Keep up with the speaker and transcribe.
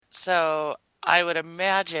So I would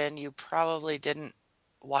imagine you probably didn't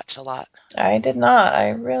watch a lot. I did not. I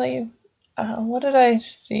really. What did I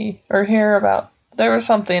see or hear about? There was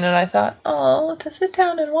something, and I thought, oh, to sit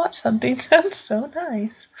down and watch something. That's so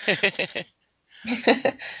nice.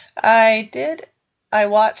 I did. I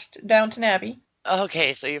watched Downton Abbey.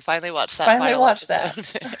 Okay, so you finally watched that Finally final watched that.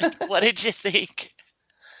 episode. What did you think?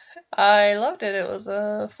 I loved it. It was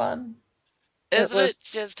fun. It Isn't it was.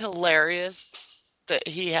 just hilarious that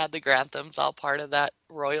he had the Granthams all part of that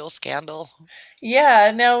royal scandal?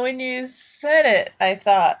 Yeah, now when you said it, I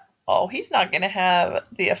thought, oh, he's not going to have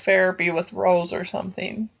the affair be with Rose or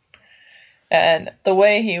something. And the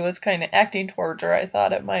way he was kind of acting towards her, I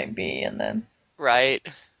thought it might be, and then Right,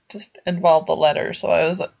 just involved the letter. So I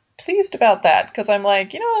was pleased about that because I'm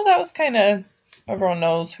like, that was kind of everyone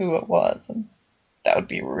knows who it was, and that would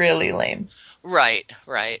be really lame.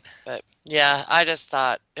 right. But yeah, I just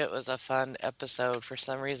thought it was a fun episode for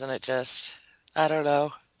some reason. I don't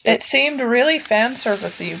know. It It's seemed really fan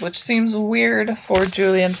servicey, which seems weird for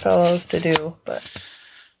Julian Fellows to do, but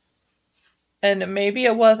and maybe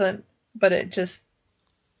it wasn't, but it just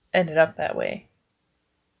ended up that way.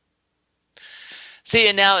 See,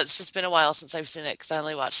 and now it's just been a while since I've seen it because I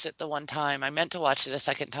only watched it the one time. I meant to watch it a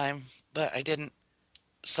second time, but I didn't.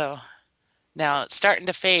 So now it's starting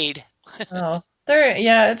to fade. Oh, there,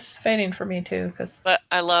 yeah, it's fading for me too. Cause But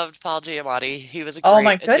I loved Paul Giamatti. He was a oh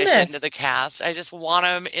my great addition to goodness, the cast. I just want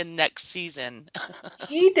him in next season.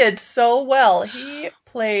 he did so well. He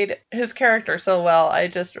played his character so well.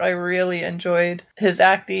 I really enjoyed his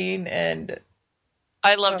acting and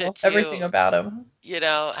I loved it everything too. about him.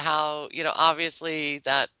 How, obviously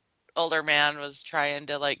that older man was trying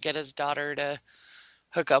to like get his daughter to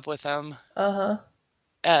hook up with him. Uh huh.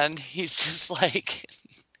 And he's just like,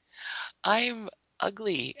 I'm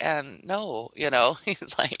ugly and no,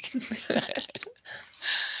 he's like,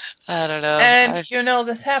 I don't know. And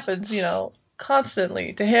this happens,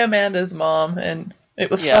 constantly to him and his mom, and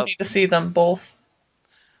it was Yeah, funny to see them both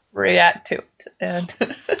react to it. And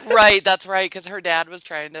right. That's right. Because her dad was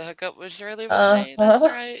trying to hook up with Shirley uh MacLaine. That's huh.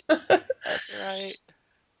 right. That's right.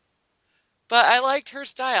 But I liked her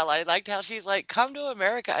style. I liked how she's like, come to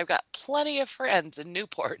America. I've got plenty of friends in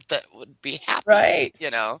Newport that would be happy, Right.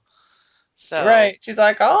 So, Right. She's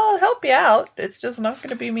like, I'll help you out. It's just not going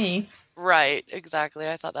to be me. right, exactly.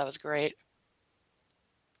 I thought that was great.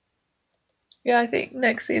 Yeah, I think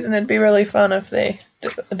next season it'd be really fun if they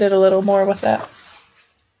did a little more with that.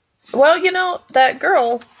 Well, that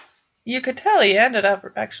girl, you could tell he ended up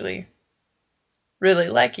actually really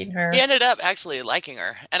liking He her. ended up actually liking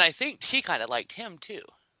her, and I think she kind of liked him too.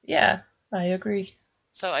 Yeah, I agree.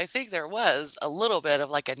 So I think there was a little bit of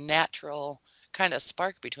like a natural kind of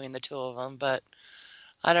spark between the two of them, but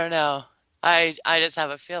I don't know. I just have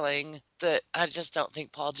a feeling that I just don't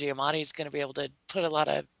think Paul Giamatti is going to be able to put a lot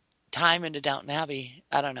of time into Downton Abbey.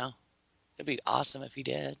 I don't know. It'd be awesome if he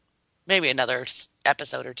did. Maybe another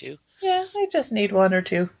episode or two. Yeah, I just need one or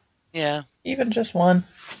two. Yeah, Even just one.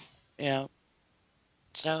 yeah.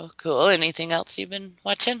 So cool. Anything else you've been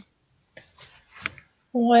watching?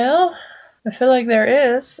 Well, I feel like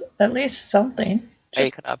there is at least something. Are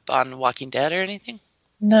you Just caught up on Walking Dead or anything?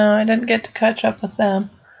 no, I didn't get to catch up with them.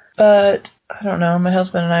 But I don't know. My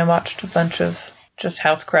husband and I watched a bunch of just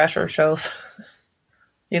House Crasher shows.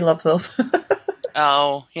 He loves those.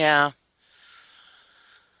 Oh, yeah.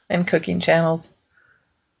 And cooking channels.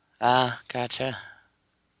 Ah, gotcha.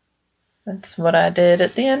 That's what I did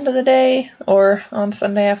at the end of the day or on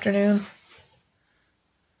Sunday afternoon.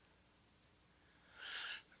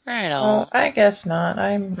 Right Well, on. I guess not.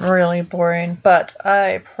 I'm really boring, but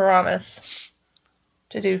I promise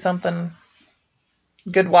to do something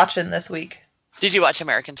good watching this week. Did you watch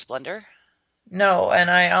American Splendor? No, and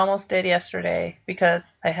I almost did yesterday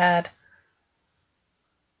because I had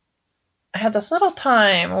this little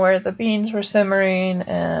time where the beans were simmering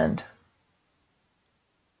and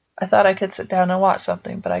I thought I could sit down and watch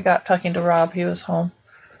something, but I got talking to Rob. He was home.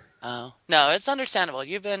 Oh, no, it's understandable.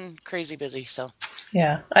 You've been crazy busy, so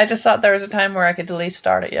Yeah, I just thought there was a time where I could at least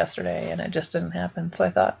start it yesterday, and it just didn't happen. So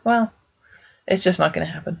I thought, well, it's just not going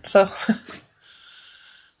to happen. So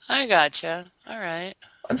I gotcha. All right.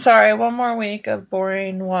 I'm sorry. One more week of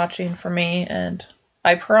boring watching for me, and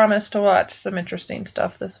I promise to watch some interesting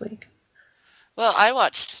stuff this week. Well, I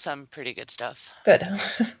watched some pretty good stuff. Good.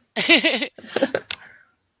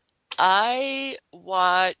 I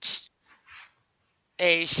watched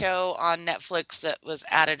a show on Netflix that was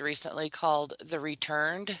added recently called The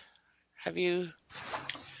Returned. Do you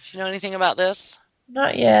know anything about this?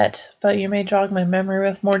 Not yet, but you may jog my memory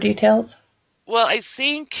with more details. Well,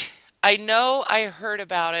 I know I heard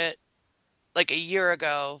about it like a year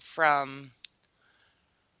ago from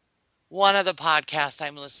one of the podcasts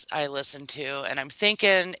I listened to, and I'm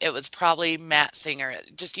thinking it was probably Matt Singer.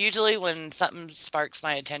 Just usually when something sparks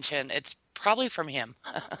my attention, it's probably from him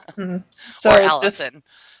Hmm. or So just Allison,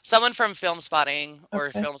 someone from Film Spotting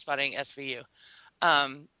or okay. Film Spotting SVU.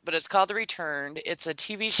 But it's called The Returned. It's a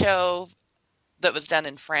TV show that was done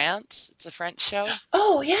in France. It's a French show.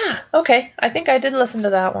 Oh yeah, okay. I think I did listen to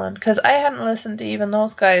that one because I hadn't listened to even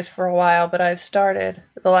those guys for a while, but I've started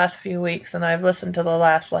the last few weeks and I've listened to the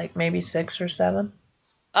last like maybe six or seven.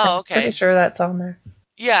 Oh, I'm pretty okay. sure that's on there.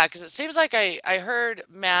 Yeah, because it seems like I heard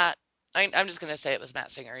Matt. I'm just gonna say it was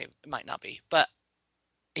Matt Singer. It might not be, but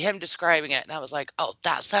him describing it, and I was like, "Oh,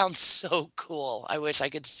 that sounds so cool. I wish I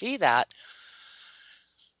could see that."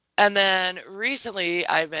 And then recently,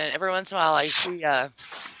 I've been every once in a while I see a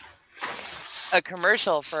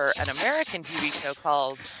commercial for an American TV show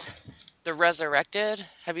called The Resurrected.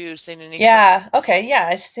 Have you seen any Yeah, commercials? okay, yeah,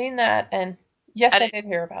 I've seen that and yes, And I did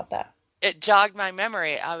hear about that. it jogged my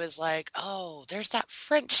memory. I was like, "Oh, there's that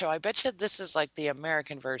French show. I bet you this is like the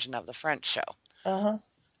American version of the French show." Uh-huh.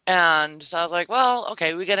 And so I was like, well,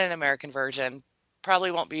 okay, we get an American version.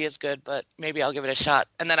 Probably won't be as good, but maybe I'll give it a shot.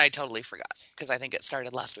 And then I totally forgot because I think it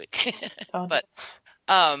started last week. Oh, But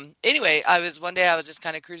anyway, one day I was just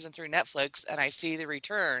kind of cruising through Netflix and I see The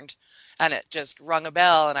Returned and it just rung a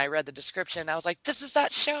bell and I read the description. I was like, this is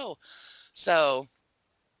that show. So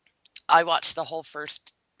I watched the whole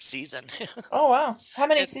first season. oh wow. How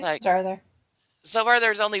many It's like seasons are there? so far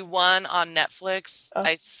there's only one on Netflix. Oh,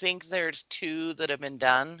 I think there's two that have been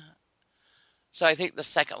done. So I think the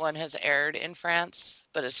second one has aired in France,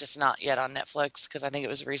 but it's just not yet on Netflix because I think it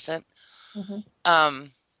was recent. hmm.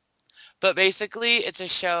 Um, but basically, it's a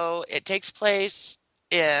show. It takes place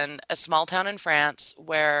in a small town in France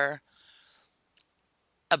where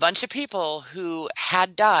a bunch of people who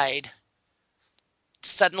had died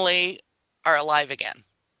suddenly are alive again.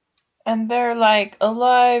 And they're like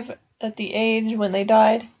alive at the age when they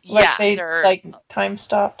died? Like Yeah, they they're like time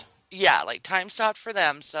stopped? yeah, like time stopped for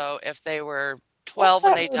them. So if they were What's 12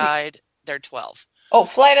 when that they movie? died, they're 12. Oh,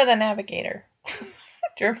 Flight of the Navigator.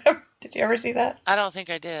 Do you remember? Did you ever see that? I don't think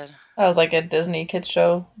I did. That was like a Disney kids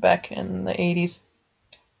show back in the 80s.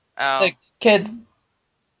 The Oh, kid,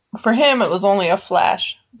 for him, it was only a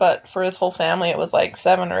flash, but for his whole family, it was like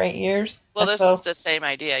 7 or 8 years. well, And this is so the same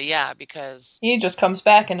idea. Yeah, because he just comes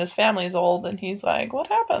back and his family's old and he's like, what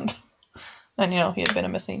happened? And, he had been a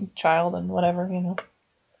missing child and whatever.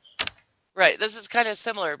 right, this is kind of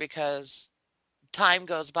similar because time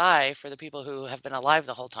goes by for the people who have been alive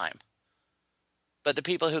the whole time. But the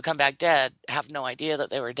people who come back dead have no idea that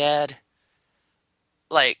they were dead.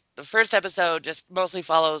 Like the first episode just mostly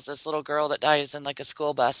follows this little girl that dies in like a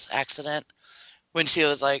school bus accident when she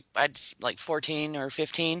was like I'd like 14 or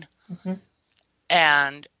 15. Hmm.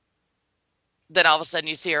 And then all of a sudden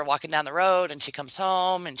you see her walking down the road and she comes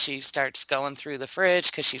home and she starts going through the fridge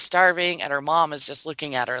because she's starving and her mom is just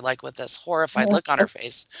looking at her like with this horrified look on her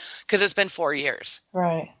face because it's been 4 years.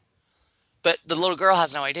 Right. But the little girl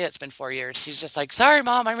has no idea it's been 4 years. She's just like, sorry,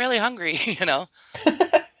 mom, I'm really hungry, you know?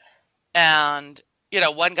 And,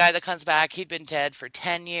 one guy that comes back, he'd been dead for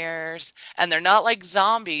 10 years. And they're not like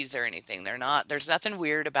zombies or anything. There's nothing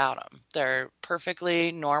weird about them. They're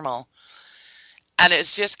perfectly normal. And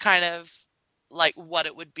it's just kind of like what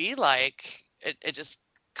it would be like. It just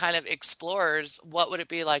kind of explores what would it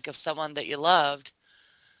be like if someone that you loved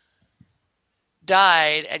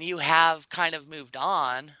died and you have kind of moved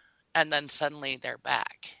on and then suddenly they're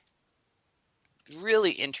back.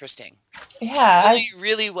 Really interesting. Yeah, Really,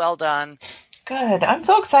 really well done. good. I'm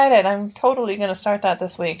so excited. I'm totally gonna start that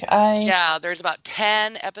this week. Yeah, there's about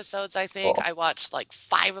 10 episodes, I think. Cool. I watched like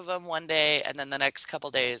five of them one day, and then the next couple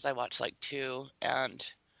days I watched like two, and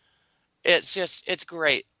it's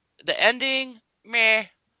great. The ending, meh.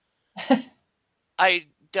 I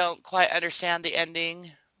don't quite understand the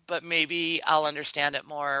ending, but maybe I'll understand it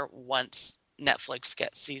more once Netflix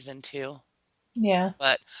gets season two. Yeah.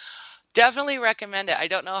 But definitely recommend it. I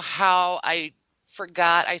don't know how I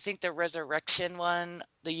forgot. I think the Resurrection one,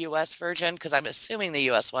 the US version, because I'm assuming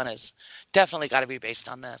the US one is definitely got to be based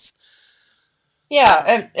on this. Yeah,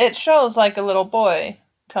 Um, it shows like a little boy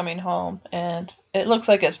coming home, and it looks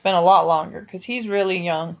like it's been a lot longer because he's really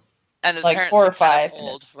young, and his like parents four or seem kind of five, and old,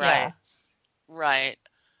 it's yeah. right? Right.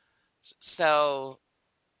 So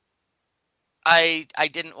I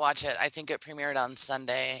didn't watch it. I think it premiered on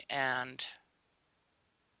Sunday, and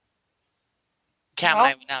Cam and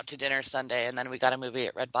I Well, went out to dinner Sunday, and then we got a movie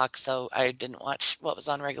at Redbox, so I didn't watch what was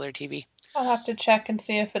on regular TV. I'll have to check and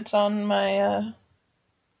see if it's on my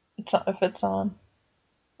if it's on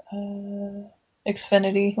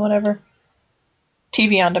Xfinity, whatever.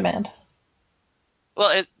 TV on demand.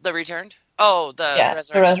 Well, the Returned? Oh, the Yeah, the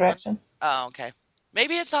Resurrection one? Resurrection. Oh, okay.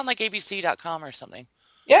 Maybe it's on like ABC.com or something.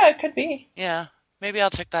 Yeah, it could be. Yeah, maybe I'll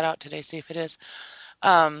check that out today, see if it is.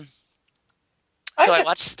 Um, so I'm I just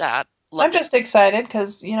watched that, I'm loved it. just excited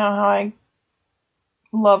because you know how I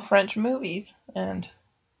love French movies, and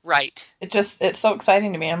Right. it's so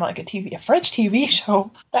exciting to me. I'm like a French TV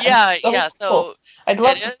show. That is Yeah, so yeah. cool. So I'd it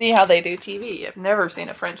love to see how is. they do TV. I've never seen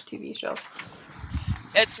a French TV show.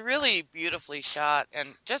 It's really beautifully shot and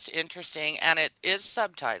just interesting, and it is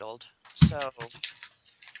subtitled. So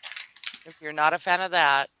if you're not a fan of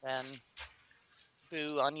that, then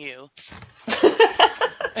boo on you.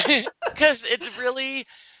 Because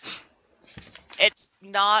it's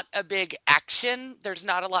not a big action. There's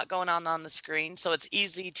not a lot going on the screen, so it's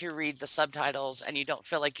easy to read the subtitles and you don't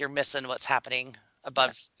feel like you're missing what's happening Yeah.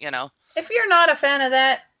 above. If you're not a fan of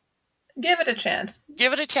that, give it a chance.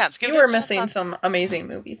 Give it a chance. Give You it a were chance missing on, some amazing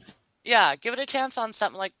movies. yeah, give it a chance on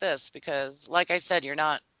something like this because like I said, you're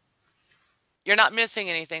not missing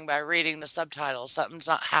anything by reading the subtitles. Something's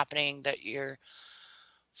not happening that you're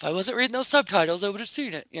if I wasn't reading those subtitles, I would have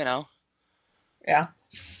seen it. Yeah.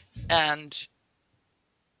 And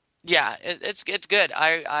yeah, it's good.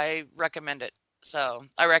 I recommend it. So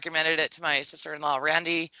I recommended it to my sister-in-law,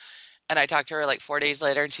 Randy, and I talked to her like 4 days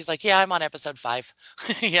later, and she's like, "Yeah, I'm on episode 5."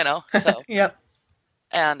 So Yep.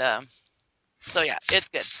 and so yeah, it's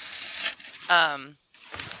good. Um,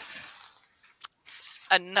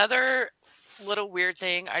 another little weird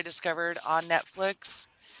thing I discovered on Netflix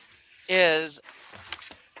is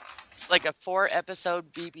like a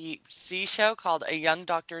 4-episode BBC show called A Young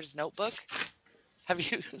Doctor's Notebook. Have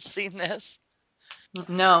you seen this?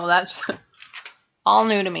 No, that's all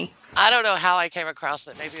new to me. I don't know how I came across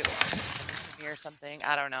it. Maybe it was recommended to me or something.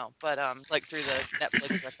 I don't know. But like through the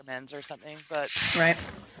Netflix recommends or something. But Right.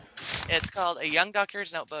 it's called A Young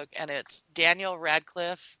Doctor's Notebook and it's Daniel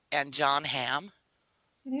Radcliffe and John Hamm.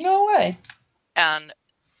 No way. And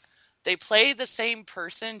they play the same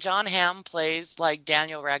person. John Hamm plays like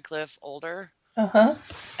Daniel Radcliffe older. Uh-huh.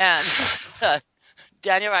 And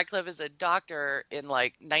Daniel Radcliffe is a doctor in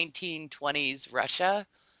like 1920s Russia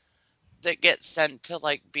that gets sent to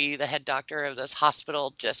like be the head doctor of this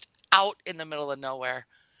hospital just out in the middle of nowhere.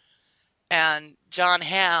 And John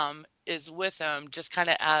Hamm is with him just kind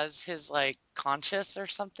of as his like conscious or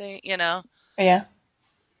something. Yeah.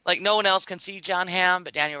 Like no one else can see John Hamm,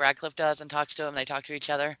 but Daniel Radcliffe does and talks to him. They talk to each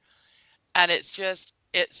other. And it's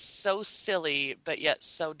so silly, but yet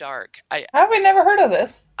so dark. How have we never heard of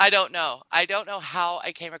this? I don't know. I don't know how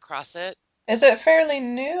I came across it. Is it fairly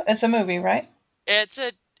new? It's a movie, right? It's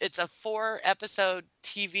a 4-episode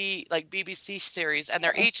TV like BBC series and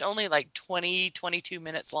they're Uh-uh. each only like 20, 22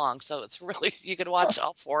 minutes long. So it's really you could watch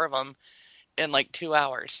all 4 of them in like 2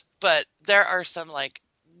 hours. But there are some like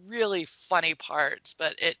really funny parts,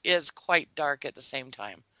 but it is quite dark at the same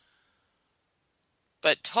time.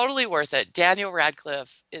 But totally worth it. Daniel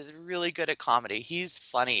Radcliffe is really good at comedy. He's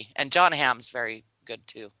funny and John Hamm's very good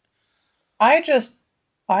too. I just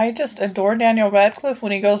I just adore Daniel Radcliffe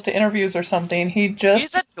when he goes to interviews or something. He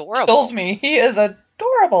He's just kills adorable. me. He is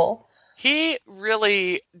adorable. He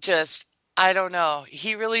really just I don't know.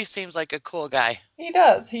 He really seems like a cool guy. He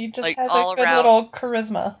does. He just Like has a all good around. little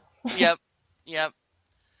charisma. Yep. Yep.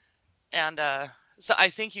 And so I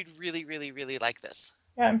think you'd really, really, really like this.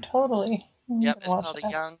 Yeah, I'm Yep, gonna it's watch called A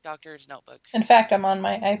that. Young Doctor's Notebook. In fact, I'm on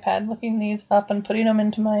my iPad looking these up and putting them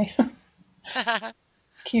into my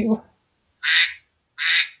queue.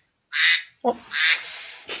 Oh,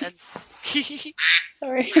 And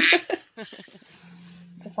sorry.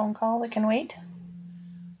 It's a phone call that can wait.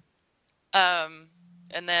 um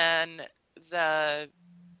and then the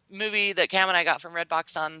movie that Cam and I got from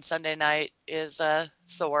Redbox on Sunday night is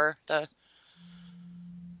Thor, the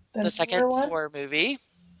The second newer one. Thor movie.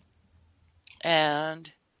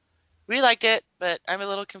 And we liked it, but I'm a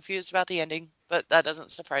little confused about the ending. But that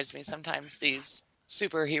doesn't surprise me. Sometimes these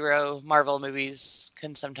superhero Marvel movies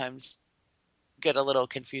can sometimes get a little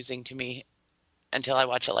confusing to me until I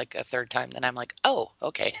watch it like a third time. Then I'm like, oh,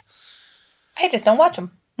 okay. I just don't watch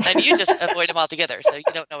them. Then you just avoid them altogether, so you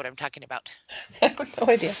don't know what I'm talking about. I have no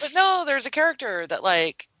idea. But no, there's a character that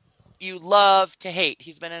like you love to hate.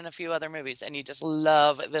 He's been in a few other movies, and you just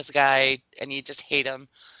love this guy, and you just hate him.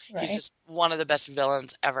 He's Right. just one of the best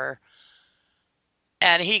villains ever.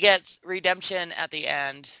 And he gets redemption at the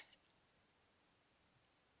end,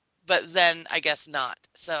 but then I guess not.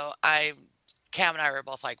 So Cam and I were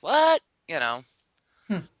both like, what?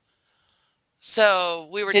 Hmm. So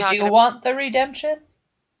we were Did you talking about, want the redemption?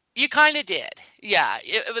 you kind of did. Yeah.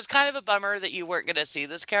 It was kind of a bummer that you weren't going to see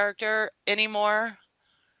this character anymore.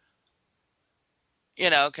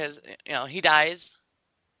 because, he dies,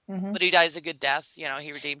 Hmm. but he dies a good death.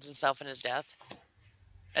 He redeems himself in his death.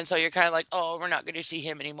 And so you're kind of like, oh, we're not going to see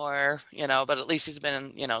him anymore, but at least he's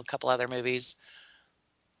been in, a couple other movies.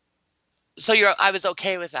 So I was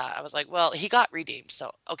okay with that. I was like, well, he got redeemed. So,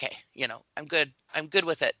 okay, I'm good. I'm good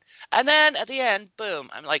with it. And then at the end, boom,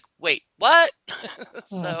 I'm like, wait, what? Mm.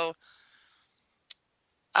 So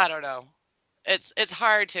I don't know. It's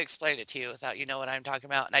hard to explain it to you without you know what I'm talking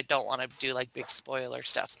about, and I don't want to do like big spoiler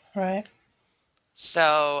stuff. Right.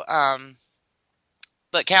 So,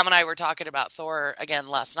 but Cam and I were talking about Thor again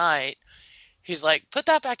last night. He's like, put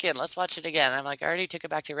that back in. Let's watch it again. I'm like, I already took it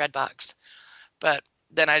back to Redbox. But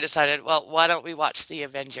then I decided, well, why don't we watch The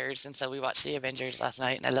Avengers? And so we watched The Avengers last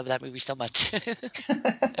night, and I love that movie so much.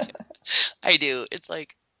 I do. It's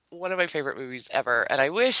like one of my favorite movies ever. And I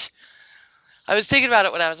was thinking about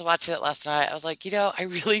it when I was watching it last night. I was like, I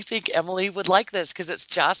really think Emily would like this because it's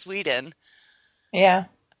Joss Whedon Yeah.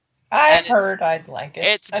 I've and heard I'd like it.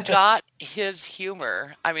 it's got his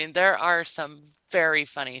humor. I mean, there are some very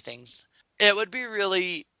funny things. It would be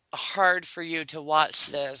really hard for you to watch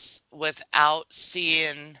this without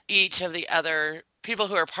seeing each of the other people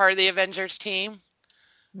who are part of the Avengers team,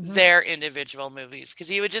 Mhm. their individual movies, because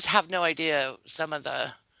you would just have no idea some of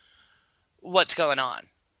the what's going on.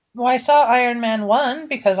 Well, I saw Iron Man 1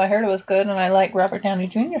 because I heard it was good and I like Robert Downey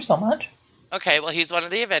Jr. so much. Okay, well, he's one of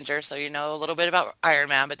the Avengers, so you know a little bit about Iron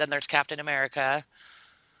Man, but then there's Captain America,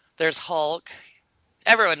 there's Hulk.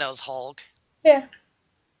 Everyone knows Hulk. Yeah.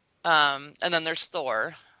 And then there's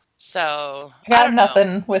Thor. So, I I got don't know.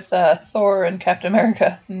 nothing with Thor and Captain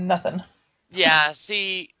America. Nothing. Yeah,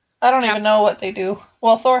 see, I don't even Cap know what they do.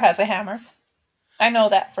 Well, Thor has a hammer. I know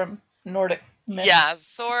that from Nordic myth. yeah,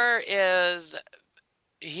 Thor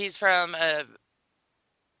he's from a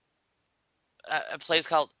place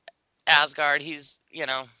called Asgard. He's,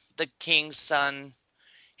 the king's son.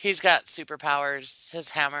 He's got superpowers. His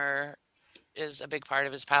hammer is a big part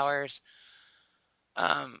of his powers.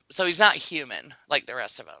 So he's not human like the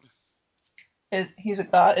rest of them. He's a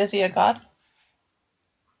god. Is he a god?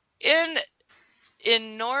 In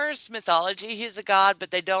in Norse mythology, he's a god,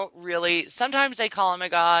 but they don't really. Sometimes they call him a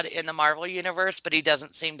god in the Marvel universe, but he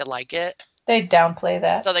doesn't seem to like it. They downplay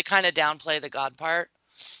that. So they kind of downplay the god part.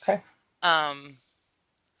 Okay. Um,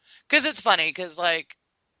 because it's funny, because like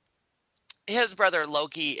his brother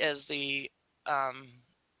Loki is um,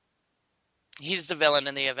 he's the villain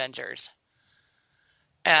in the Avengers,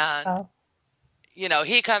 and Oh.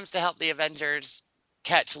 he comes to help the Avengers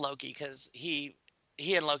catch Loki because he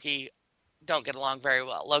and Loki don't get along very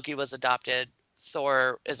well. Loki was adopted.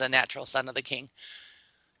 Thor is a natural son of the king,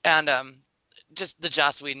 and just the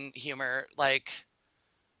Joss Whedon humor, like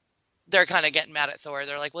they're kind of getting mad at Thor.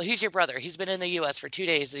 They're like, "Well, he's your brother. He's been in the U.S. for 2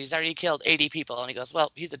 days. And he's already killed 80 people." And he goes,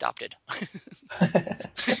 "Well, he's adopted."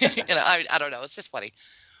 I don't know. It's just funny,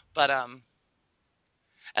 but and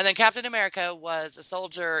then Captain America was a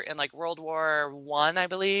soldier in like World War I, I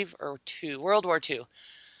believe, or two, World War II.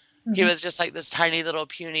 He Mhm. was just like this tiny little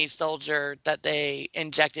puny soldier that they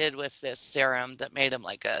injected with this serum that made him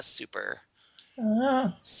like a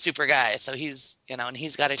Oh. super guy. So he's, and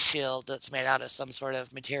he's got a shield that's made out of some sort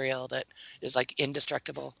of material that is like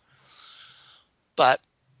indestructible. But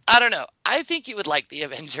I don't know. I think you would like the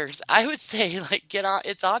Avengers. I would say like get on.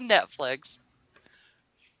 It's on Netflix.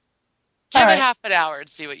 All Give it right. half an hour and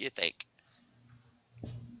see what you think.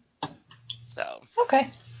 So, Okay.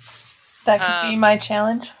 That could be my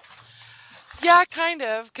challenge. yeah, kind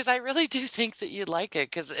of, because I really do think that you'd like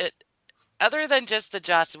it. Because other than just the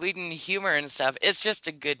Joss Whedon humor and stuff, it's just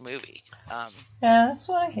a good movie. Yeah, that's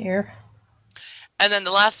what I hear. And then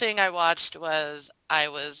the last thing I watched was I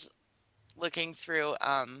was looking through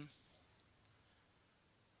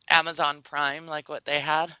Amazon Prime, like what they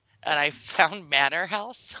had, and I found Manor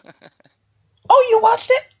House. Oh, you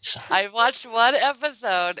watched it? I watched one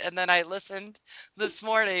episode and then I listened this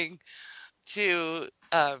morning to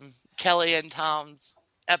Kelly and Tom's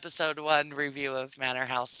episode 1 review of Manor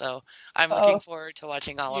House. So I'm looking Oh, forward to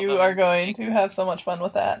watching all of you them are and going listening. to have so much fun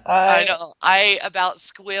with that. I know. I about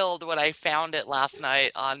squealed when I found it last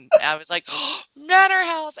night I was like, oh, Manor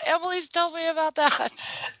House. Emily's told me about that.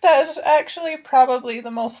 That is actually probably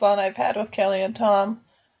the most fun I've had with Kelly and Tom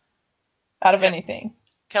out of Yep. anything.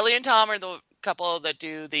 Kelly and Tom are the couple that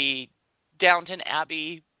do the Downton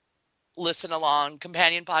Abbey listen along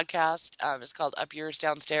companion podcast. It's called Up Yours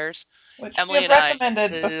Downstairs. Which we Emily have and I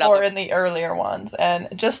recommended love before them. in the earlier ones. And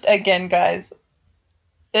just again, guys,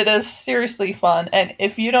 it is seriously fun. And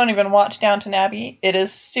if you don't even watch Downton Abbey, it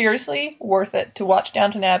is seriously worth it to watch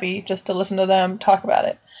Downton Abbey just to listen to them talk about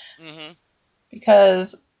it. Hmm.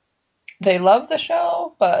 Because they love the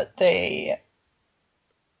show, but they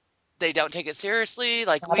they don't take it seriously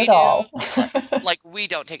like Not we at do. all. Like we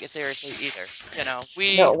don't take it seriously either. You know,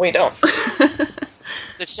 No, we don't.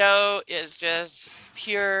 the show is just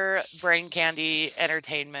pure brain candy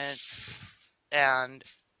entertainment, and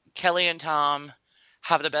Kelly and Tom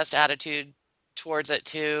have the best attitude towards it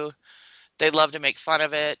too. They love to make fun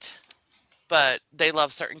of it, but they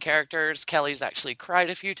love certain characters. Kelly's actually cried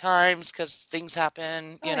a few times because things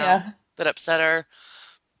happen, Oh yeah. that upset her.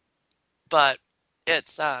 But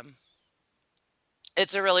it's a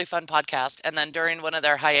really fun podcast. And then during one of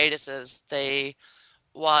their hiatuses, they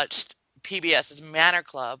watched PBS's Manor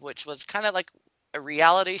Club, which was kind of like a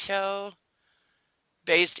reality show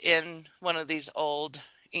based in one of these old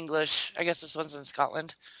English, I guess this one's in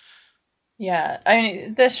Scotland. Yeah, I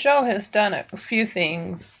mean, this show has done a few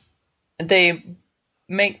things. They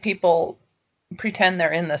make people pretend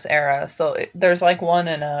they're in this era. So there's like one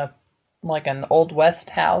in an old West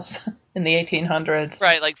house in the 1800s.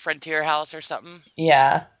 Right, like Frontier House or something.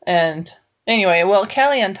 Yeah, and anyway, well,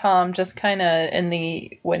 Kelly and Tom just kind of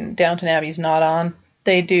when Downton Abbey's not on,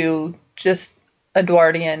 they do just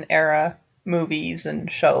Edwardian era movies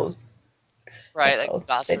and shows. Right, So like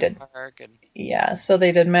Gosford Park and yeah, so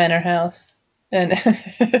they did Manor House, and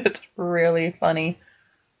it's really funny.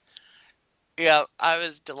 yeah, I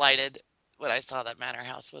was delighted when I saw that Manor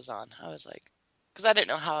House was on. I was like, because I didn't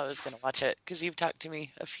know how I was going to watch it. Because you've talked to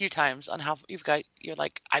me a few times on how you've got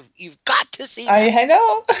to see that. I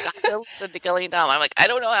know. You've got to listen to Kelly and Tom. I'm like, I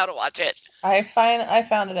don't know how to watch it. I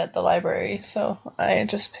found it at the library, so I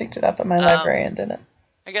just picked it up at my library and did it.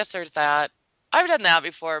 I guess there's that. I've done that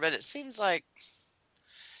before, but it seems like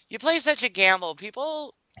you play such a gamble.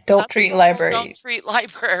 People don't treat library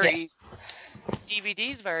yes.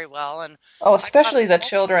 DVDs very well, and especially the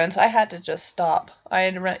children's. I had to just stop. I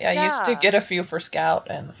used to get a few for Scout,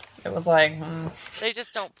 and it was like they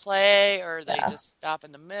just don't play, or they just stop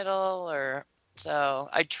in the middle, or so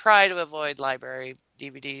I try to avoid library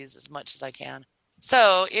DVDs as much as I can.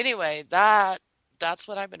 So anyway, that's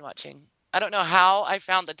what I've been watching. I don't know how I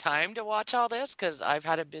found the time to watch all this because I've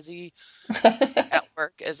had a busy at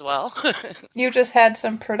work as well. You just had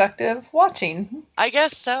some productive watching. I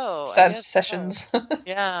guess so. Sessions. So.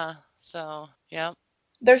 Yeah. So, yeah.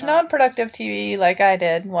 There's non-productive TV like I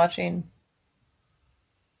did, watching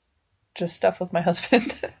just stuff with my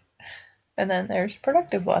husband. And then there's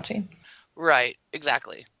productive watching. Right.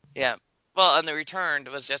 Exactly. Yeah. Well, and The Returned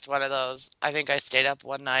was just one of those. I think I stayed up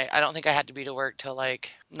one night. I don't think I had to be to work till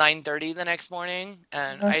like 9:30 the next morning.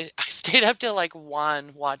 And I stayed up till like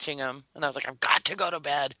 1 watching them. And I was like, I've got to go to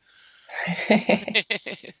bed.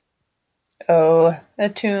 Oh,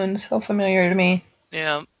 that tune's so familiar to me.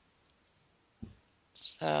 Yeah.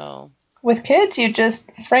 So. With kids, you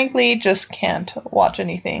frankly just can't watch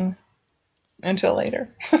anything until later.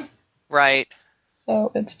 Right.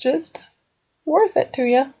 So it's just worth it to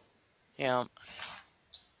you. Yeah.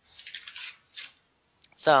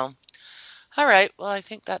 So, all right. Well, I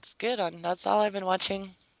think that's good. That's all I've been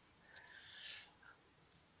watching.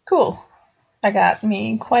 Cool. I got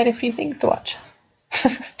me quite a few things to watch.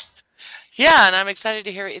 Yeah, and I'm excited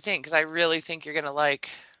to hear what you think because I really think you're going to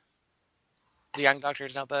like The Young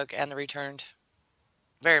Doctor's Notebook and The Returned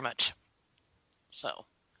very much. So,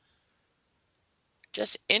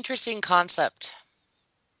 just interesting concept.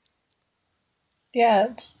 Yeah,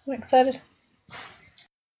 I'm excited.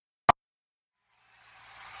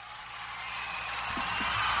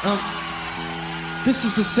 This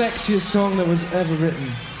is the sexiest song that was ever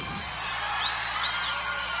written.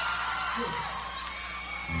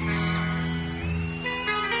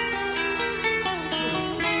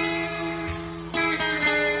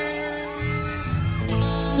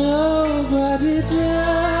 Nobody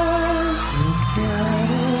does it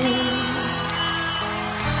better.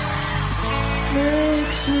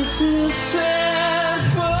 Makes me feel sad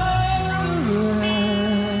for the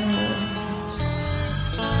rest.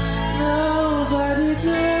 Nobody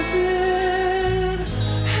does it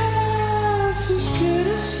half as good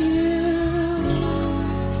as you.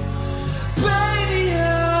 Baby,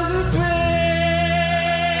 you're the best.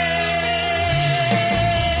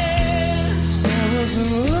 I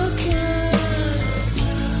wasn't looking,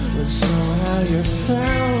 but somehow you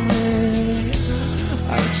found me.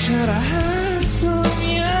 I try to hide from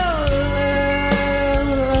your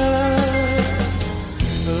love,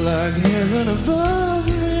 like heaven above me.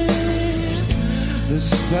 The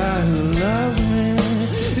spy who loved me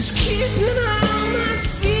is keeping all my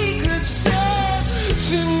secrets safe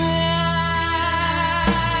tonight.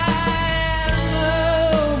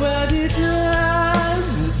 Nobody does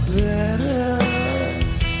it better.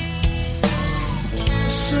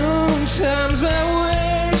 Sometimes I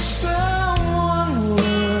wish someone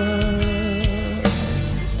would.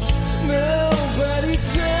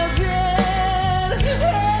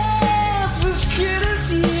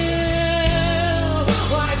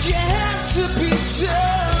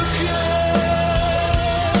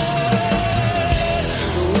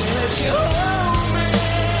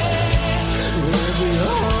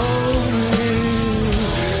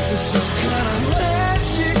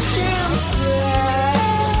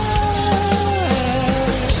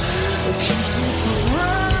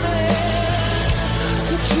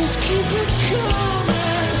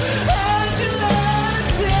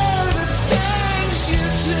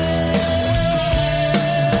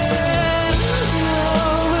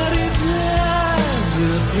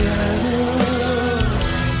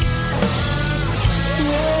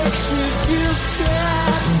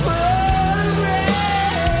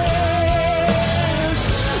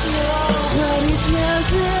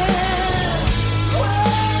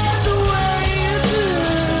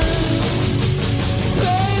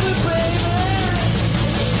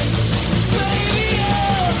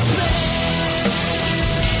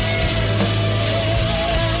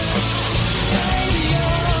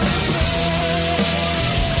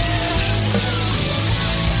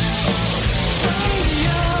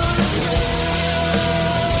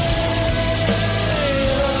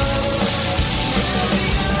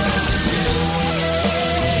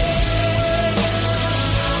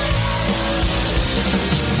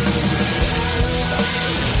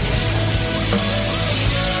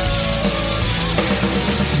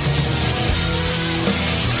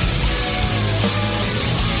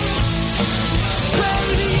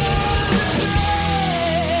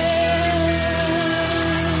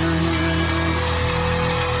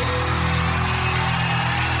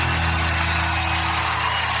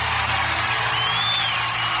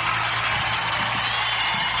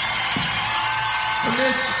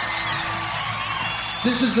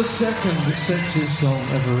 This is the second sexiest song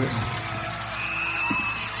ever written.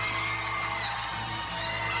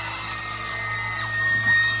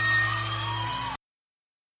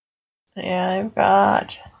 Yeah, I've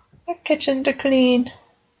got a kitchen to clean.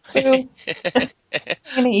 So I'm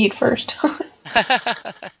gonna eat first.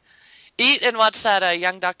 Eat and watch that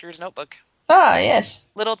Young Doctor's Notebook. Ah, yes.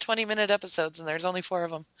 Little 20-minute episodes, and there's only 4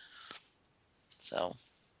 of them. So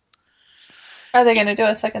Are they gonna do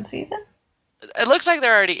a second season? it looks like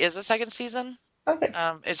there already is a second season. Okay.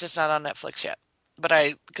 It's just not on Netflix yet.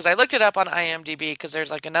 But because I looked it up on IMDb, because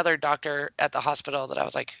there's like another doctor at the hospital that I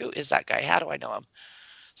was like, who is that guy? How do I know him?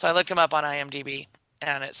 So I looked him up on IMDb,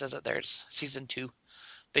 and it says that there's season 2.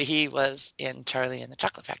 But he was in Charlie and the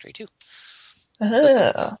Chocolate Factory too.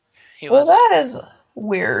 Oh. He Well, was. that is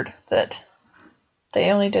weird that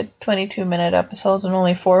they only did 22-minute episodes and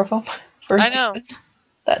only 4 of them. I know.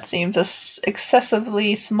 That seems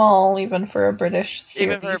excessively small, even for a British series.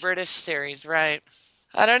 Even for a British series, right?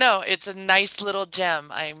 I don't know. It's a nice little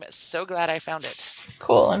gem. I'm so glad I found it.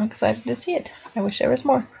 Cool. I'm excited to see it. I wish there was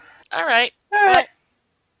more. All right. All right.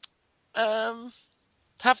 Well,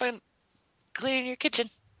 have fun cleaning your kitchen.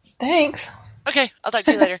 Thanks. Okay, I'll talk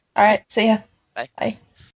to you later. All right. See ya. Bye. Bye.